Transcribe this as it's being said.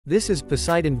This is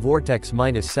Poseidon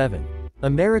Vortex-7,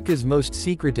 America's most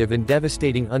secretive and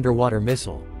devastating underwater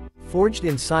missile. Forged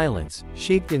in silence,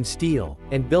 shaped in steel,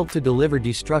 and built to deliver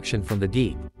destruction from the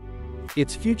deep.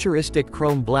 Its futuristic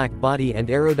chrome black body and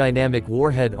aerodynamic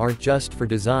warhead aren't just for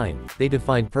design, they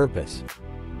define purpose.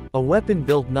 A weapon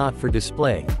built not for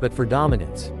display, but for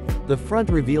dominance. The front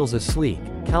reveals a sleek,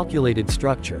 calculated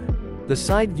structure. The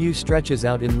side view stretches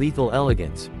out in lethal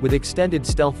elegance, with extended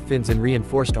stealth fins and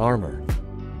reinforced armor.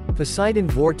 Poseidon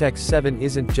Vortex-7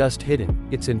 isn't just hidden,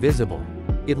 it's invisible.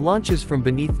 It launches from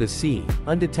beneath the sea,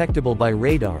 undetectable by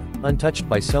radar, untouched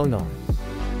by sonar.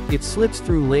 It slips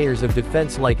through layers of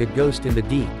defense like a ghost in the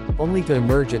deep, only to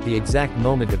emerge at the exact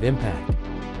moment of impact.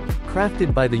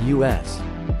 Crafted by the U.S.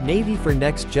 Navy for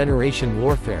next-generation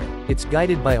warfare, it's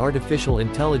guided by artificial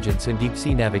intelligence and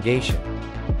deep-sea navigation.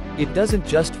 It doesn't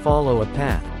just follow a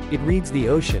path, it reads the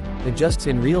ocean, adjusts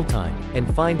in real time,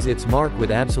 and finds its mark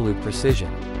with absolute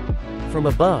precision. From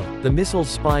above, the missile's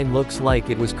spine looks like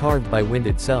it was carved by wind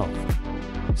itself.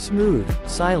 Smooth,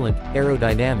 silent,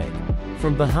 aerodynamic.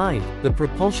 From behind, the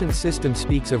propulsion system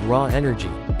speaks of raw energy,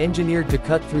 engineered to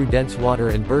cut through dense water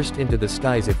and burst into the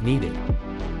skies if needed.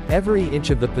 Every inch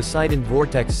of the Poseidon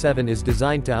Vortex-7 is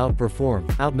designed to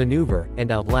outperform, outmaneuver,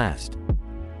 and outlast.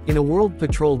 In a world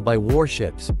patrolled by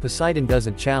warships, Poseidon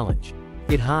doesn't challenge.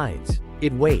 It hides.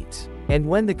 It waits. And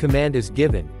when the command is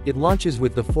given, it launches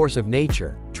with the force of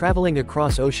nature, traveling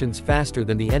across oceans faster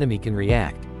than the enemy can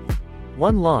react.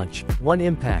 One launch, one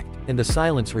impact, and the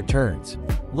silence returns.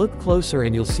 Look closer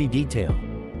and you'll see detail.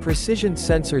 Precision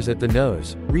sensors at the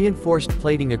nose, reinforced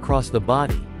plating across the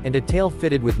body, and a tail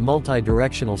fitted with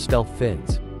multi-directional stealth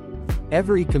fins.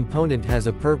 Every component has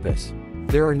a purpose.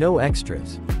 There are no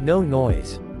extras, no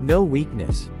noise, no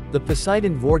weakness. The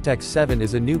Poseidon Vortex-7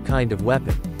 is a new kind of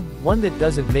weapon. One that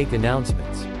doesn't make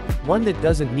announcements. One that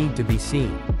doesn't need to be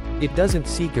seen. It doesn't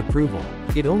seek approval.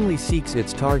 It only seeks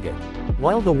its target.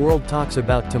 While the world talks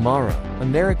about tomorrow,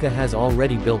 America has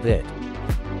already built it.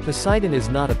 Poseidon is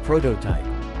not a prototype.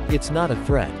 It's not a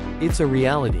threat. It's a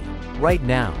reality. Right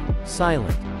now.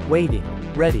 Silent. Waiting.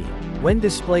 Ready. When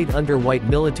displayed under white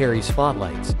military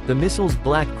spotlights, the missile's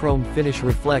black chrome finish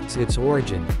reflects its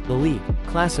origin: elite,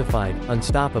 classified,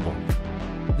 unstoppable.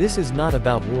 This is not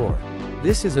about war.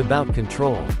 This is about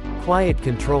control. Quiet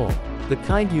control. The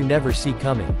kind you never see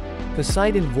coming.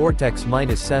 Poseidon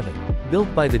Vortex-7.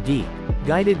 Built by the deep.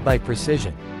 Guided by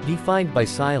precision. Defined by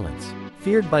silence.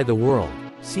 Feared by the world.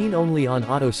 Seen only on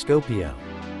Autoscopio.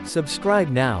 Subscribe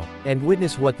now, and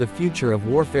witness what the future of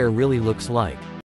warfare really looks like.